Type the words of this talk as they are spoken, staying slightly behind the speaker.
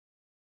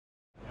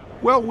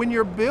Well, when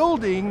you're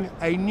building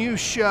a new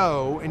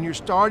show and you're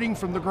starting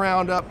from the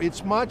ground up,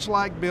 it's much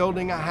like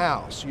building a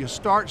house. You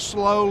start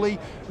slowly,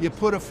 you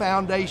put a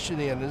foundation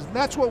in. And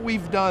that's what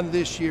we've done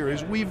this year,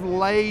 is we've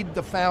laid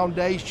the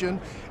foundation,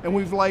 and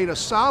we've laid a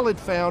solid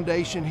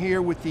foundation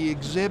here with the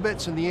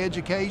exhibits and the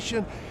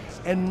education.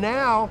 And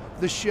now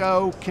the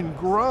show can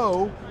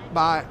grow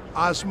by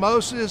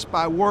osmosis,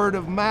 by word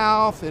of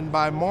mouth, and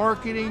by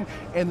marketing,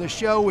 and the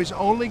show is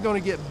only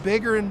going to get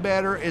bigger and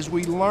better as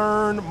we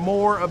learn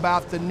more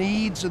about the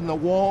needs and the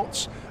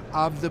wants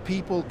of the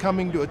people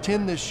coming to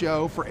attend this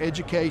show for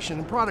education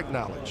and product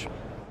knowledge.